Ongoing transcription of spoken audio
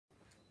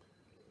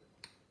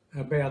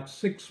About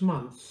 6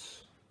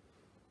 months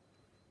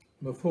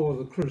before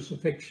the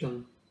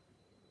crucifixion,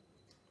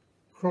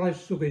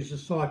 Christ took his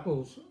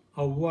disciples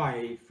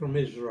away from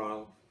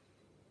Israel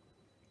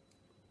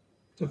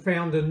to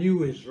found a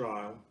new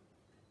Israel.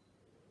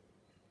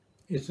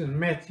 It's in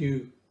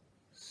Matthew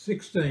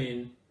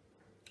 16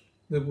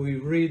 that we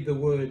read the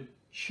word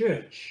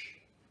church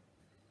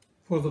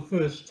for the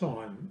first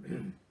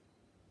time.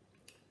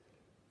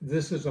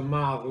 This is a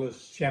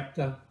marvellous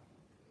chapter.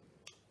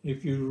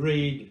 If you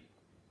read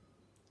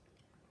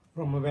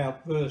from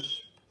about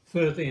verse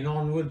 13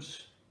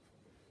 onwards,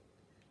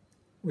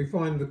 we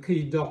find the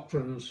key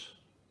doctrines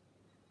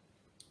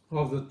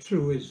of the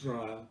true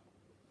Israel,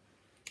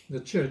 the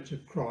Church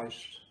of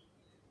Christ.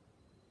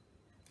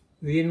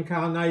 The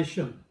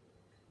incarnation,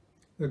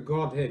 the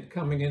Godhead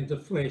coming into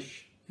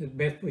flesh at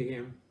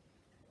Bethlehem.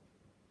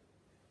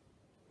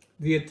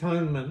 The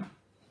atonement,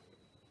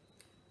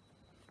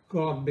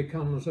 God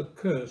becomes a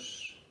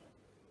curse,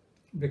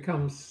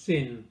 becomes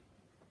sin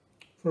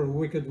for a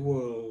wicked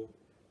world,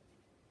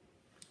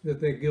 that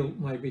their guilt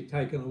may be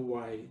taken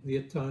away, the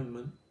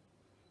atonement.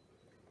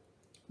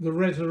 The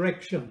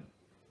resurrection,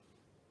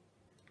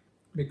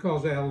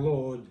 because our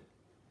Lord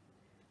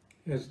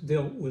has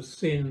dealt with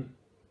sin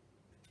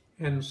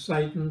and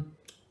Satan,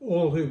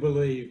 all who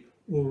believe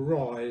will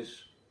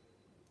rise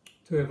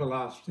to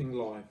everlasting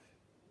life.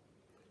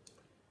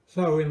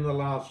 So in the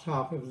last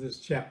half of this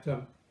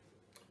chapter,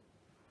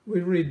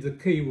 we read the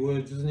key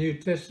words of the New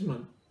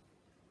Testament: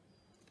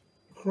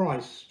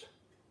 Christ,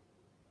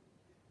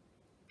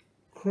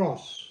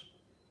 cross,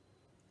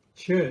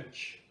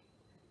 church,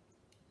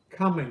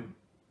 coming.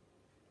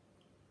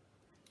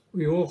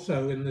 We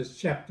also in this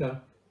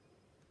chapter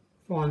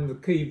find the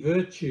key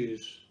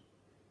virtues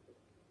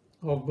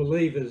of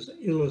believers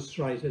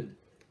illustrated.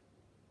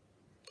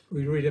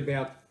 We read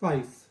about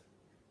faith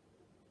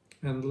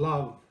and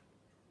love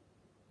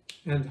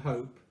and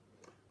hope.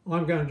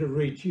 I'm going to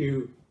read to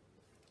you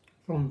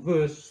from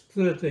verse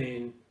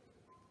 13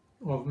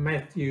 of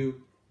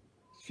Matthew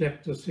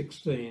chapter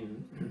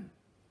 16.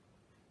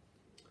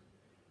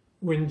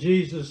 When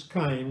Jesus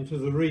came to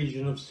the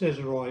region of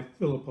Caesarea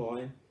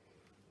Philippi,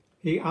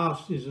 he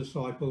asked his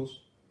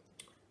disciples,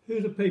 "Who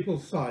do people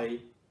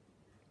say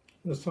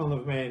the Son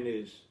of Man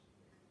is?"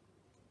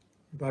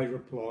 They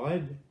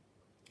replied,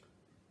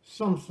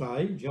 "Some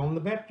say John the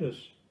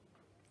Baptist,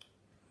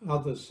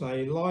 others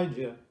say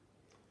Elijah,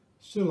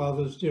 still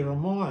others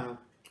Jeremiah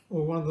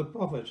or one of the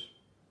prophets.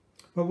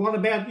 But what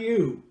about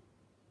you?"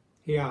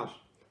 he asked.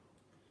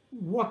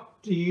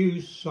 "What do you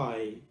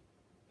say?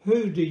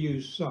 Who do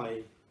you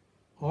say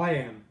I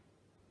am?"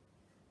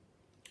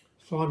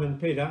 Simon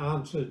Peter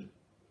answered,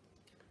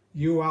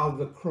 "You are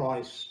the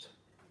Christ,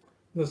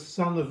 the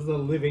Son of the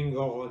living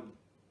God."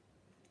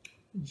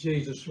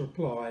 Jesus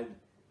replied,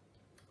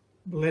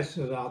 "Blessed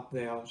art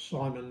thou,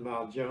 Simon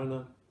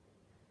Bar-Jonah.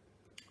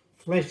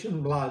 Flesh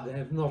and blood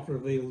have not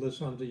revealed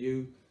this unto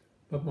you,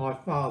 but my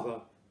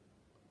Father,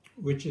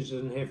 which is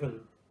in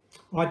heaven.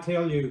 I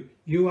tell you,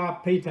 you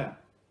are Peter,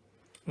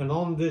 and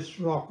on this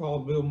rock I'll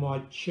build my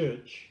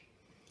church,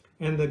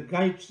 and the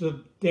gates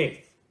of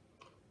death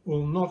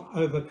will not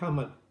overcome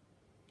it.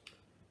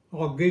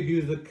 I'll give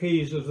you the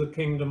keys of the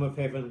kingdom of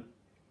heaven.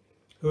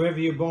 Whoever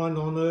you bind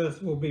on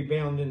earth will be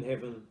bound in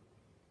heaven.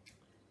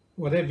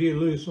 Whatever you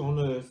loose on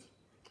earth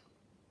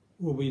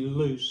will be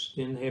loosed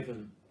in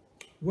heaven."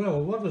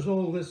 Well, what does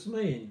all this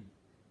mean?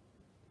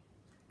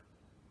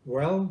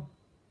 Well,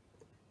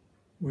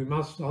 we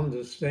must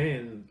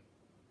understand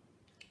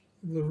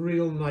the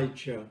real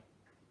nature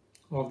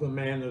of the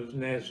man of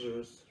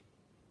Nazareth.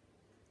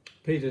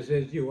 Peter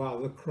says, "You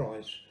are the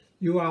Christ.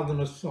 You are the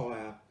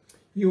Messiah.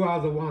 You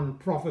are the one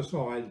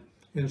prophesied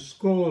in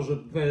scores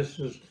of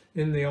verses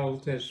in the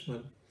Old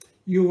Testament.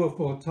 You were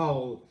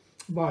foretold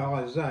by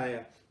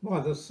Isaiah, by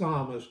the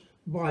psalmist,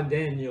 by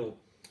Daniel.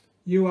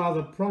 You are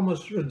the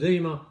promised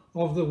Redeemer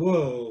of the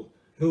world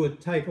who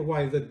would take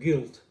away the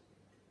guilt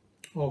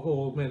of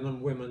all men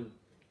and women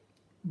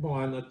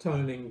by an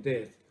atoning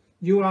death.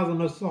 You are the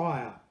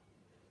Messiah,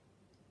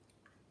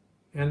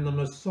 and the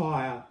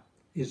Messiah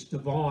is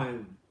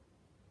divine.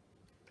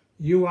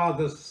 You are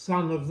the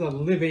Son of the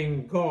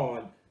living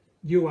God.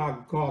 You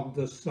are God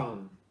the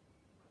Son."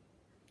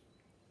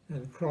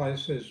 And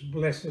Christ says,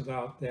 "Blessed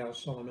art thou,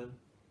 Simon."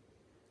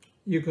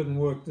 You couldn't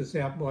work this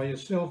out by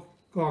yourself.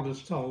 God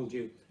has told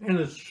you, and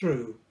it's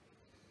true.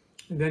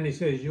 And then he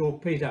says, "You're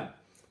Peter."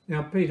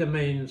 Now, Peter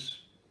means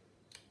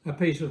a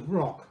piece of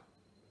rock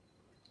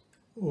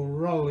or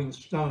rolling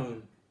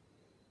stone.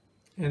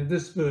 And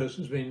this verse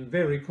has been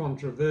very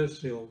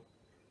controversial.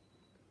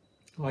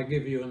 I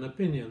give you an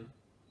opinion.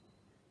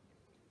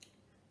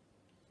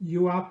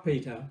 "You are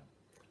Peter.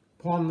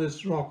 Upon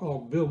this rock I'll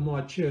build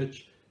my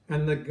church,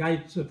 and the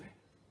gates of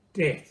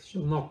death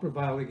shall not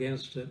prevail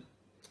against it."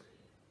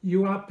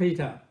 You are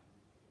Peter.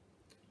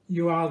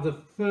 You are the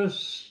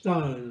first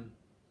stone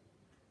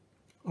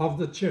of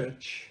the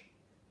church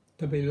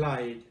to be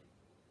laid.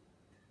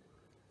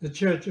 The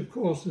church, of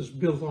course, is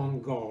built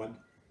on God.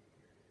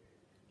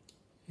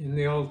 In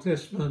the Old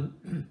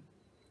Testament,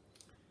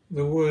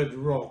 the word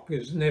rock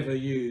is never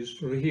used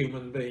for a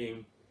human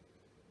being,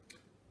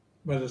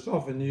 but it's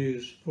often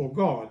used for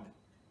God.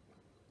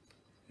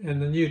 In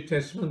the New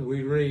Testament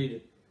we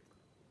read,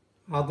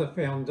 other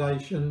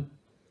foundation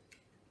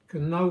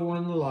can no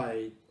one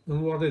lay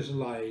than what is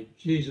laid,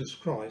 Jesus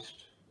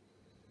Christ.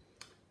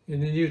 In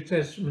the New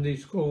Testament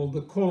he's called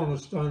the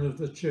cornerstone of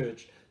the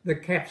church, the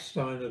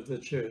capstone of the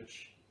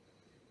church.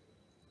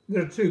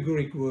 There are two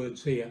Greek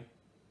words here.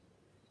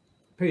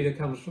 Peter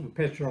comes from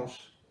Petros,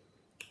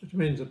 which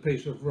means a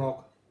piece of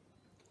rock,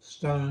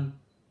 stone.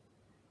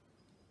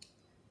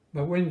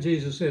 But when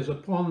Jesus says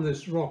upon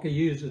this rock, he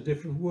used a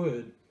different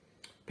word,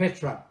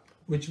 Petra,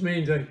 which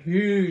means a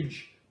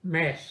huge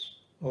mass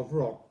of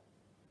rock.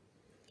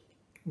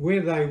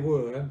 Where they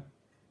were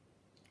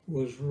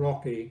was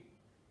rocky.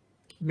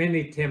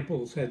 Many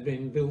temples had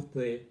been built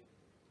there.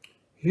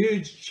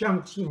 Huge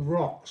chunks of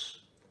rocks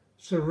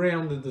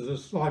surrounded the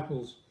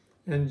disciples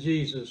and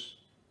Jesus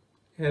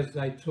as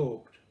they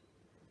talked.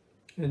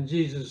 And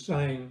Jesus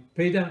saying,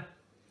 Peter,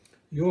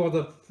 you're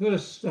the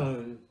first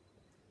stone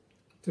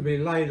to be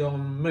laid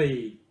on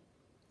me,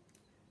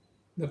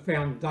 the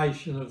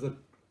foundation of the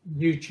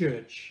new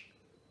church,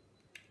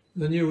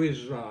 the new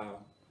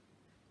Israel.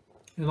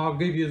 And I'll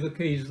give you the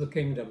keys of the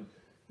kingdom.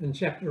 In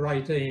chapter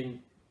 18,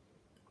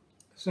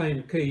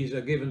 same keys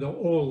are given to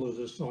all the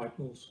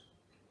disciples.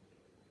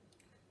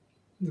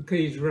 The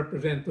keys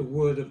represent the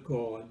word of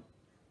God,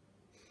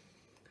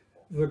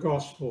 the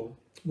gospel,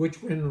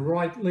 which when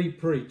rightly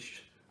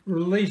preached,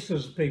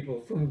 releases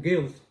people from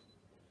guilt,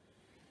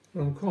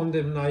 from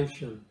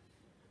condemnation,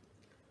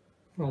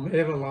 from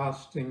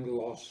everlasting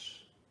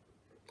loss,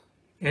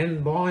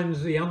 and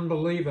binds the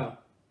unbeliever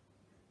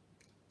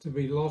to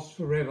be lost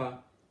forever,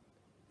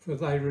 for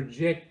they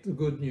reject the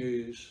good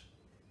news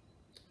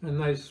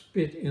and they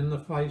spit in the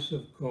face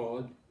of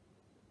God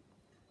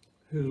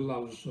who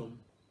loves them.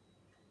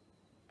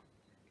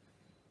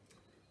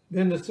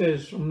 Then it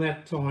says, from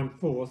that time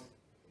forth,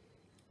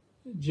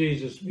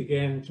 Jesus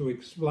began to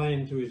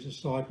explain to his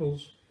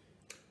disciples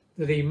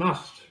that he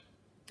must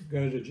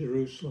go to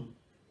Jerusalem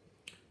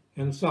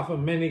and suffer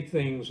many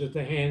things at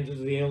the hands of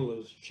the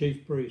elders,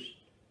 chief priests,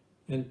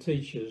 and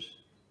teachers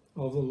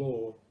of the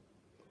law,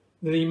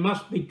 that he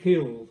must be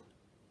killed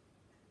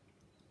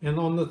and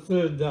on the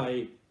third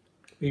day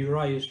be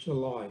raised to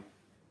life.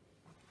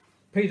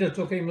 Peter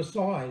took him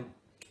aside,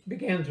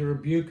 began to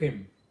rebuke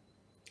him.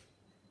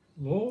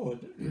 Lord,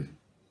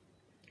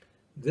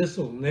 this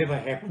will never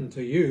happen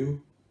to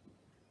you.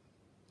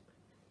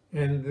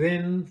 And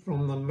then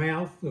from the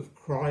mouth of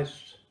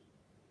Christ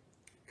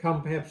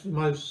come perhaps the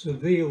most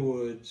severe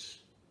words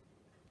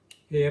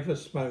he ever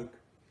spoke.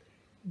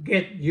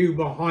 Get you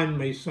behind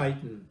me,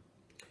 Satan.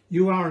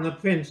 You are an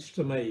offence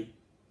to me.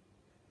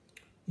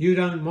 You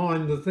don't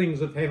mind the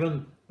things of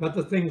heaven, but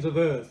the things of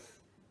earth.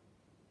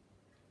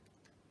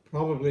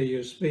 Probably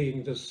you're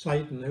speaking to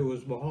Satan, who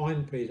was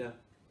behind Peter.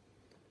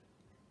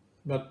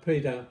 But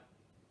Peter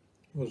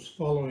was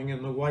following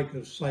in the wake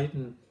of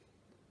Satan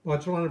by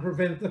trying to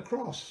prevent the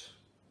cross,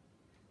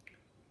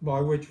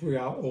 by which we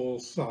are all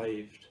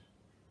saved.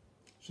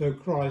 So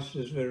Christ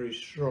is very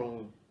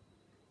strong.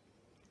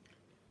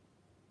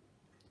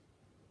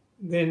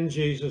 Then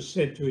Jesus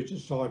said to his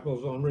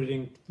disciples, I'm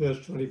reading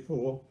verse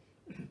 24,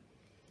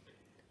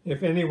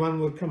 if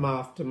anyone would come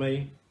after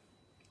me,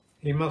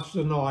 he must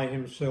deny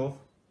himself,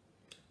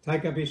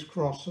 take up his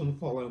cross and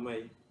follow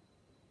me.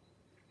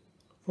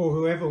 For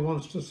whoever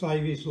wants to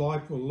save his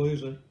life will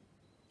lose it.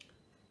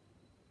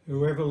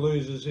 Whoever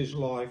loses his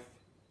life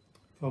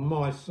for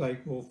my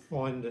sake will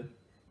find it.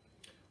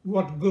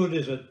 What good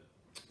is it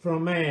for a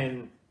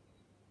man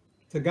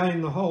to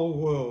gain the whole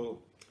world,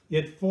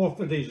 yet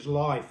forfeit his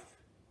life?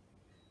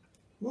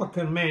 What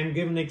can man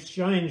give in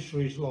exchange for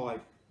his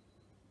life?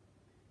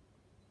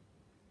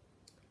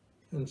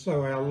 And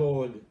so our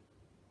Lord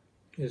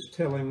is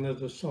telling the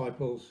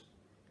disciples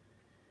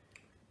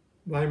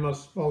they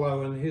must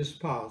follow in his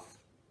path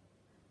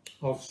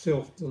of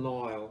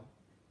self-denial.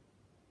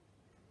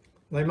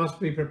 They must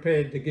be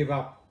prepared to give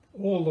up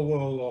all the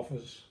world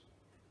offers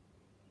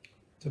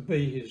to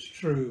be his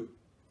true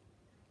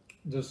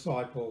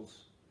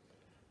disciples.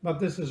 But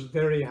this is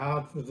very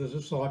hard for the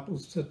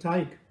disciples to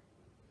take.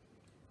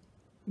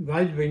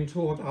 They'd been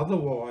taught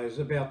otherwise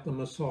about the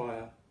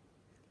Messiah.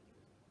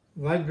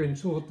 They'd been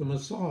taught the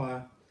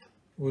Messiah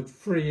would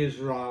free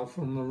Israel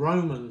from the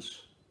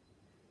Romans,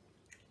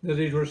 that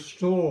he'd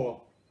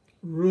restore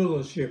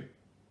rulership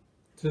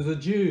to the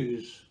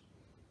Jews.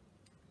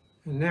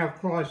 And now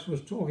Christ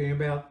was talking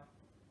about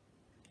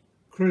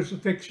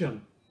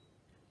crucifixion.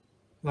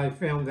 They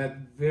found that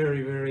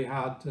very, very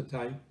hard to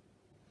take.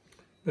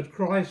 But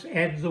Christ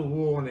adds a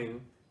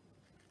warning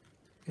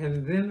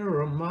and then a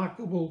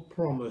remarkable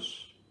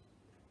promise.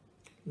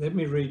 Let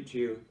me read to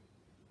you.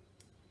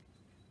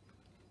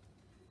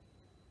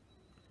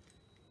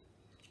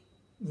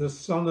 The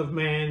Son of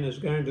Man is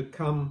going to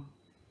come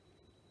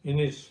in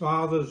his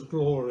Father's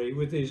glory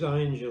with his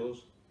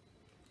angels,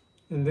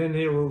 and then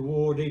he'll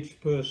reward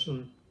each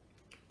person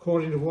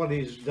according to what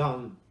he's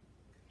done.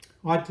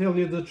 I tell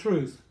you the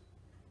truth,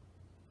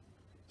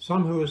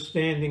 Some who are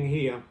standing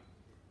here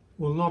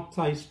will not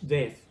taste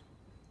death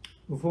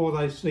before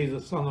they see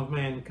the Son of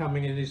Man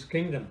coming in his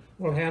kingdom.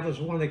 Well, how does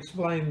one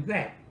explain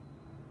that?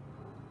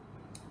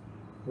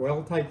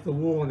 Well, take the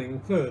warning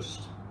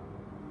first.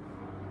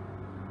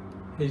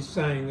 He's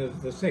saying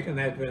that the second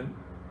advent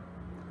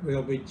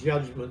will be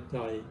judgment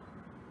day.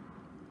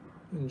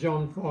 And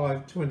John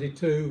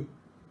 5:22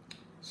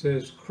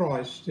 says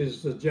Christ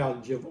is the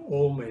judge of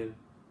all men,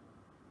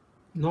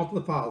 not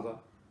the Father,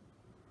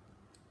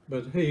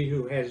 but he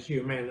who has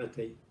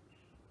humanity.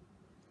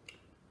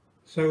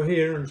 So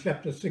here in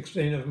chapter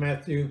 16 of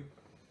Matthew,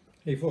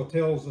 he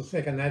foretells the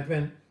second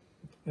advent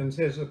and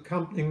says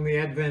accompanying the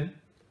advent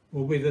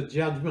will be the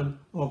judgment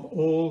of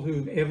all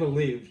who've ever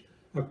lived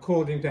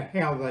according to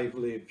how they've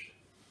lived.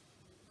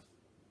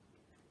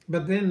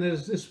 But then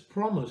there's this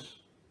promise,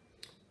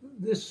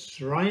 this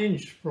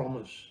strange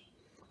promise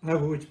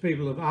over which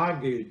people have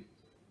argued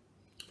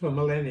for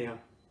millennia.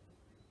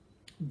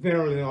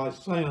 Verily I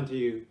say unto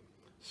you,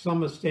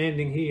 some are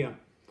standing here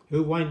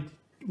who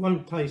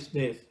won't taste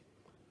death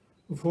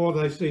before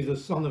they see the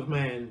Son of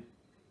Man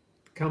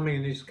coming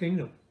in his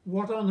kingdom.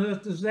 What on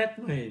earth does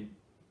that mean?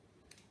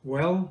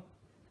 Well,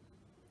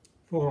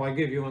 before I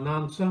give you an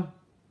answer,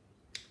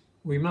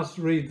 we must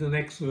read the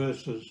next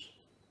verses.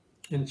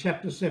 In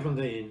chapter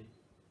 17,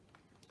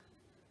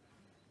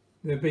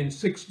 there have been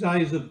 6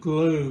 days of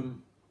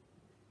gloom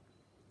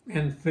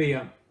and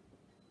fear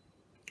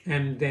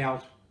and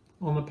doubt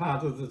on the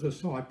part of the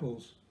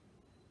disciples.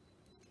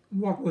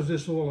 What was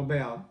this all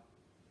about?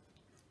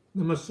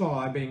 The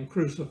Messiah being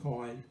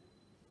crucified.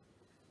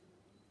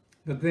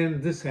 But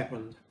then this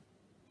happened.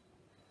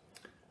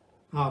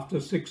 After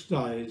 6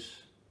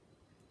 days,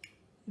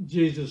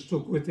 Jesus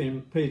took with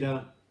him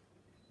Peter,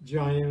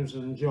 James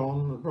and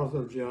John, the brother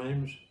of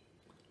James,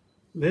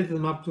 led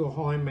them up to a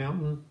high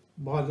mountain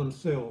by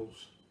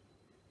themselves.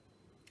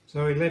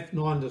 So he left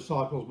 9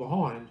 disciples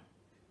behind.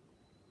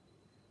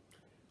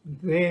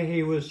 There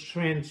he was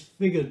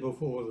transfigured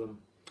before them.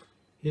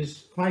 His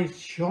face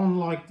shone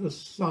like the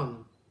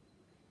sun,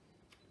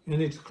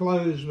 and his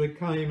clothes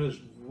became as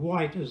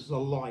white as the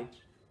light.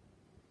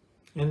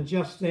 And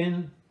just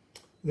then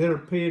there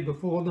appeared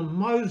before them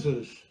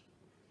Moses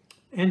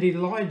and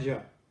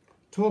Elijah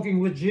talking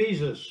with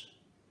Jesus.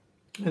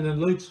 And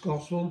in Luke's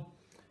Gospel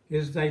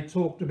is they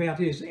talked about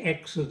his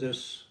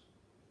exodus.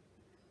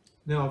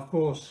 Now, of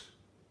course,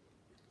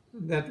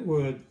 that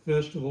word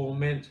first of all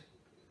meant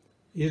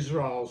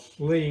Israel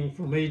fleeing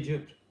from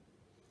Egypt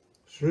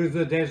through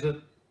the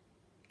desert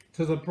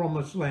to the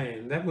promised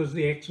land. That was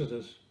the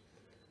exodus.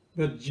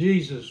 But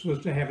Jesus was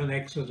to have an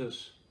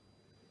exodus.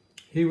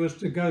 He was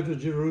to go to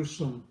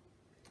Jerusalem,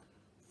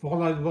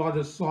 followed by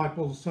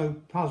disciples so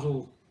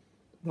puzzled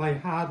they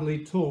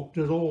hardly talked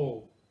at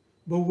all,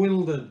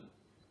 bewildered.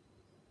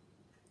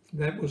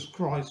 That was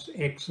Christ's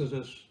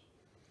exodus.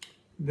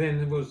 Then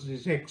there was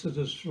his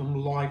exodus from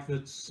life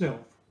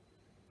itself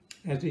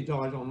as he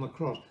died on the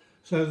cross.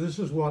 So this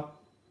is what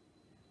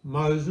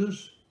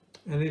Moses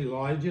and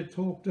Elijah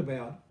talked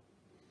about.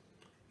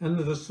 And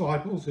the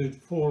disciples who'd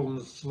fallen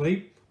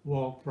asleep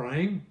while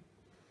praying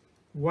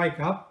wake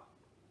up.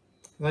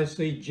 They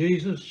see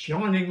Jesus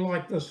shining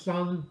like the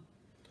sun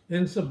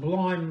in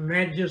sublime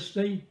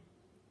majesty,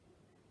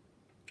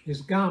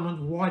 his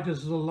garment white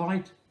as the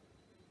light.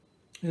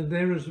 And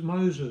there is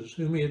Moses,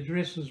 whom he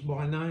addresses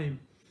by name,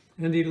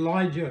 and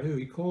Elijah, who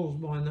he calls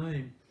by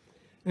name.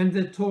 And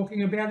they're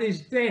talking about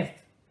his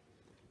death,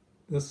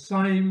 the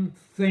same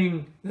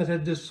thing that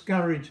had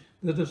discouraged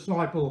the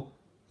disciples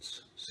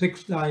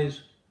 6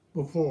 days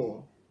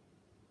before.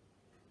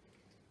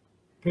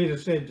 Peter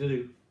said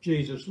to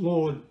Jesus,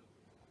 Lord,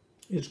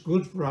 it's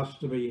good for us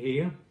to be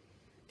here.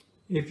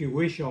 If you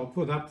wish, I'll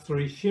put up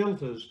 3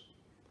 shelters,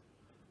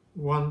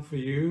 one for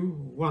you,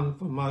 one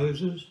for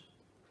Moses,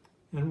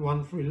 and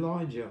one for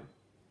Elijah.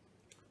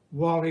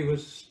 While he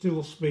was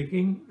still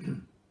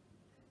speaking,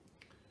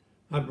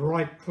 a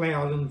bright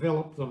cloud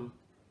enveloped them,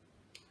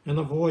 and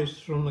a voice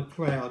from the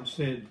cloud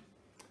said,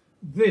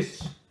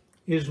 "This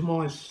is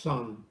my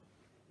Son,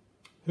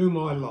 whom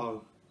I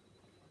love.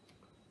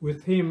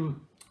 With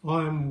him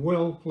I am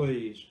well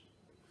pleased.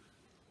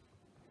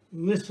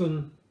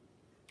 Listen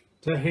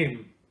to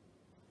him."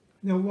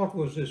 Now, what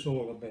was this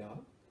all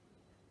about?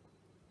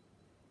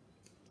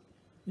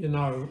 You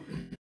know,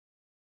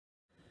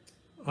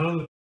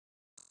 only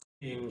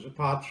beings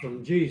apart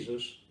from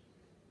Jesus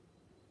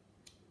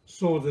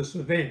saw this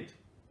event,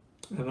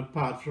 and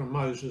apart from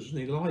Moses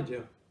and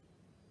Elijah.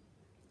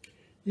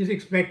 You'd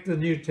expect the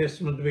New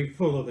Testament to be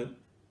full of it.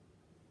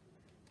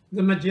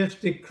 The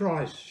majestic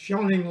Christ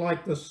shining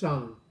like the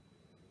sun,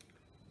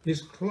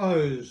 his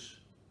clothes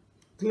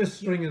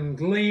glistening and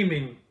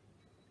gleaming,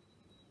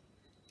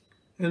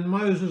 and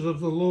Moses of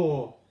the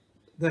law,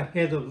 the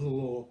head of the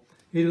law,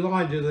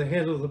 Elijah, the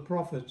head of the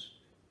prophets.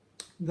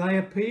 They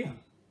appear.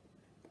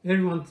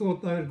 Everyone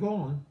thought they had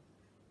gone.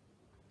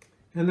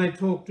 And they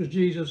talked to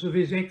Jesus of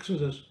his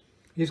exodus,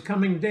 his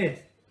coming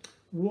death.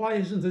 Why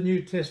isn't the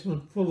New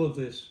Testament full of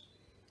this?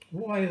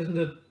 Why isn't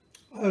it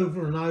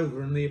over and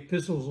over in the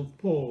epistles of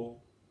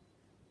Paul?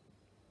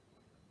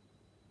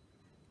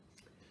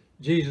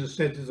 Jesus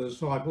said to the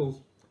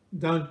disciples,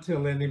 "Don't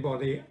tell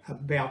anybody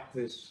about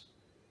this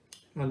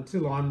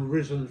until I'm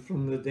risen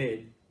from the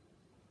dead."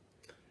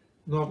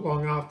 Not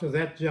long after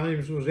that,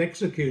 James was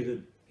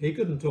executed. He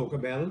couldn't talk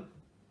about it.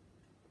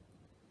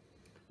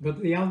 But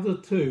the other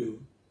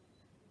two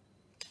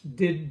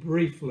did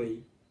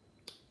briefly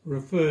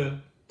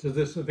refer to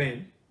this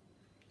event.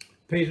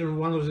 Peter, in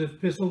one of his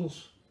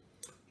epistles,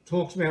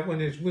 talks about when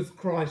he's with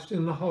Christ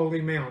in the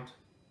Holy Mount.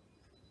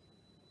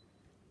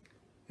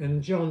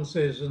 And John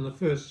says in the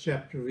first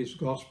chapter of his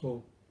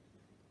Gospel,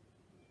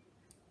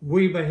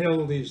 "We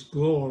beheld his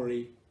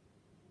glory."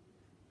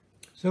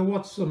 So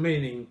what's the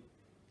meaning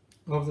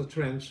of the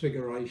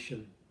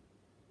Transfiguration?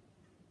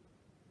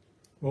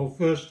 Well,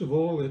 first of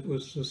all, it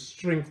was to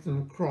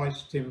strengthen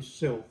Christ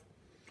himself.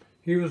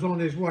 He was on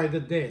his way to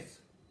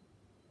death.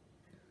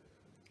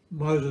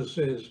 Moses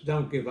says,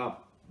 "Don't give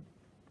up."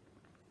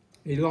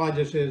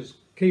 Elijah says,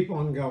 "Keep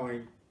on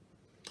going."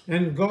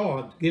 And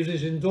God gives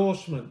his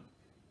endorsement.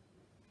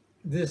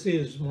 "This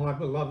is my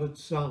beloved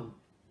Son."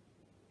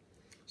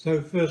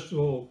 So first of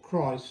all,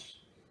 Christ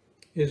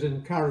is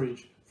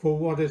encouraged for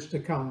what is to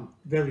come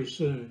very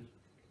soon.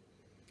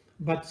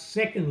 But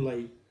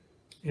secondly,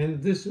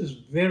 and this is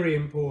very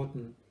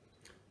important,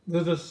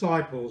 the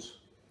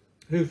disciples,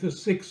 who for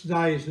 6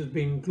 days had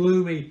been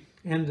gloomy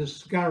and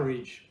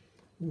discouraged,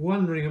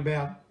 wondering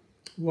about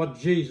what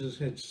Jesus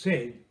had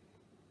said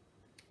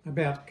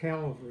about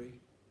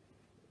Calvary.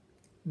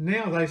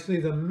 Now they see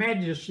the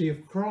majesty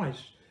of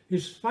Christ.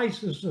 His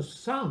face as the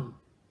sun,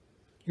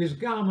 his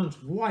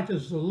garments white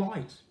as the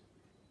light.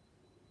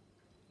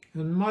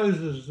 And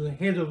Moses, the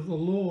head of the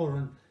law,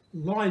 and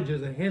Elijah,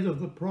 the head of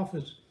the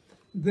prophets,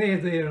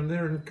 they're there and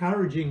they're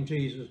encouraging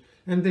Jesus,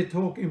 and they're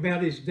talking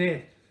about his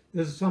death.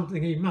 This is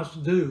something he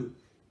must do,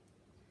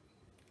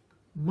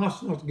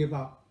 must not give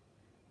up.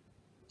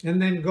 And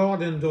then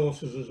God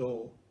endorses us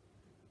all.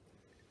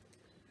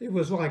 It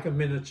was like a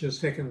miniature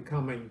second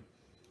coming.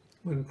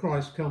 When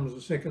Christ comes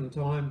the second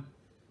time,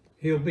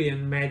 he'll be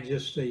in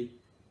majesty,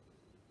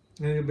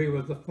 and he'll be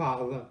with the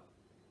Father,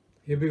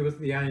 he'll be with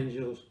the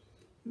angels.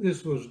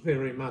 This was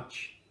very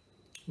much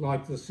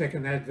like the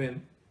second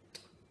advent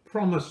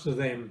promised to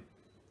them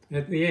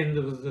at the end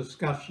of the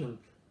discussion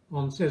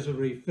on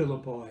Caesarea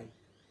Philippi.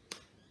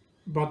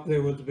 But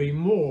there would be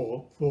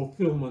more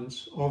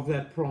fulfillments of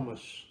that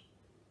promise.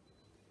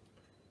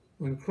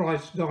 When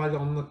Christ died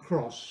on the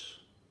cross,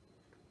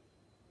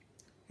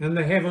 and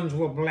the heavens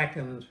were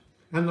blackened,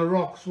 and the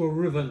rocks were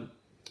riven,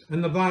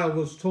 and the veil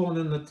was torn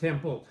in the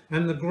temple,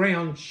 and the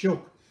ground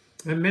shook,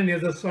 and many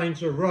of the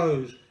saints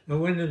arose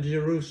and went into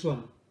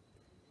Jerusalem.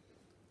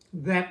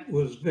 That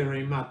was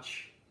very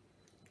much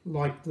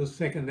like the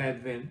second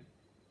advent,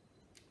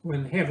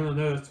 when heaven and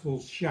earth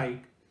will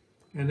shake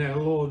and our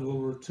Lord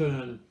will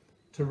return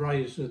to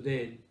raise the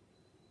dead.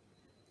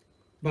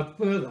 But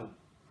further,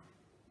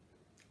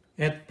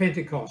 at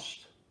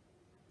Pentecost,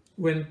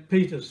 when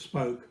Peter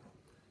spoke,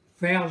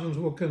 thousands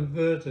were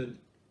converted.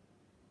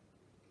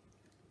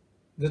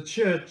 The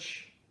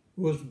church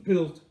was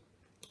built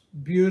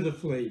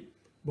beautifully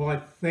by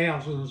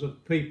thousands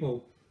of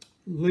people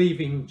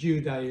leaving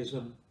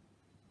Judaism.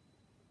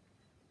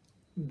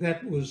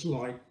 That was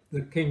like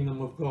the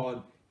kingdom of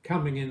God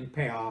coming in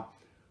power,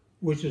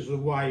 which is the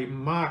way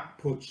Mark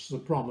puts the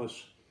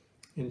promise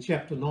in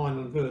chapter 9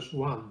 and verse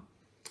 1.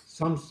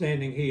 Some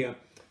standing here,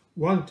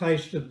 one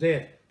taste of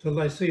death till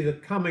they see the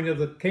coming of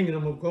the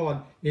kingdom of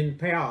God in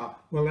power.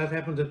 Well, that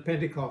happened at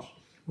Pentecost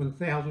when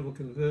thousands were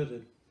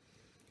converted.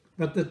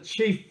 But the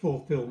chief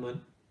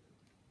fulfillment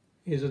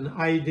is in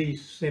AD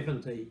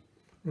 70.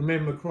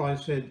 Remember,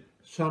 Christ said,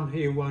 "Some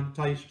here won't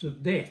taste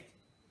of death."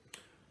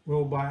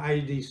 Well, by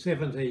AD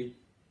 70,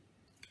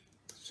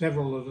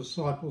 several of the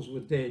disciples were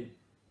dead.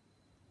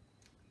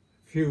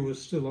 Few were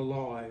still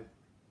alive.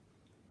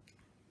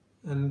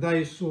 And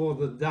they saw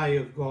the day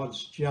of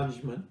God's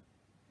judgment.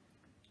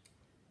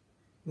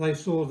 They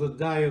saw the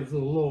day of the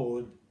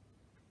Lord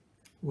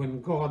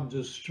when God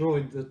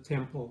destroyed the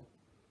temple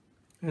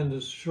and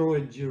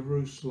destroyed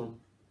Jerusalem,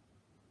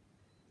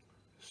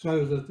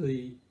 so that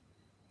the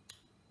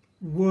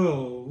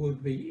world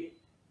would be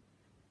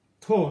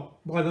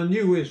taught by the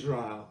new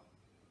Israel,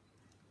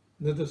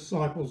 the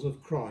disciples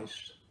of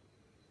Christ.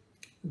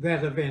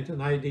 That event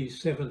in AD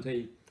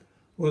 70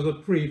 was a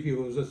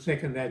preview of the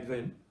second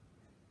advent,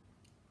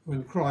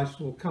 when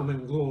Christ will come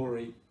in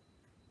glory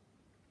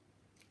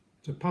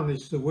to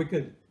punish the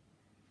wicked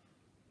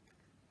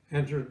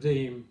and to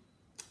redeem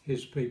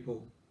his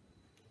people.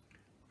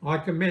 I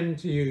commend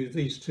to you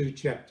these two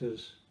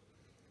chapters.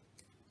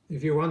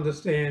 If you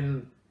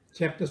understand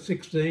chapter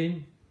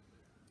 16,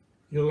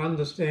 you'll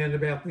understand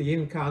about the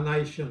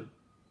incarnation,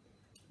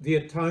 the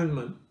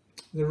atonement,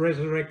 the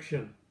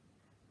resurrection.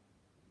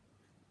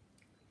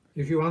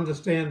 If you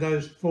understand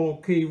those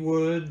four key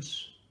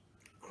words,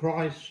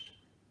 Christ,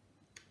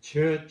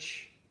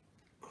 church,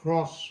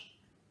 cross,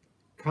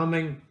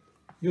 coming,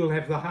 you'll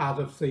have the heart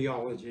of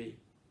theology.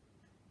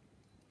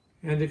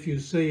 And if you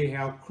see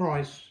how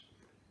Christ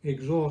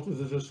exhorted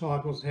the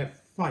disciples to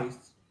have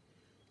faith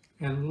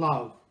and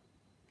love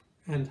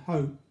and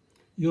hope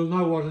you'll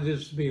know what it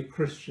is to be a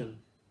Christian.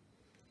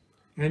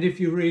 And if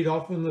you read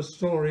often the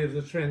story of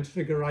the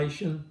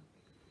Transfiguration,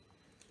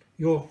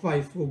 your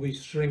faith will be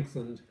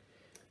strengthened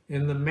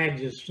in the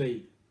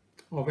majesty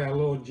of our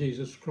Lord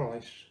Jesus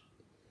Christ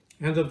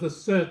and of the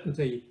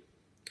certainty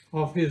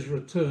of his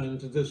return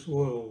to this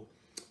world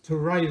to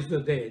raise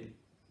the dead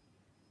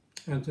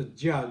and to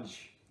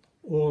judge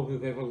all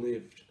who've ever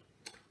lived.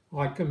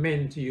 I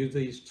commend to you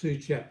these two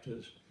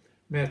chapters,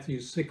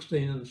 Matthew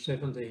 16 and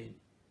 17.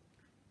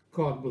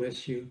 God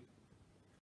bless you.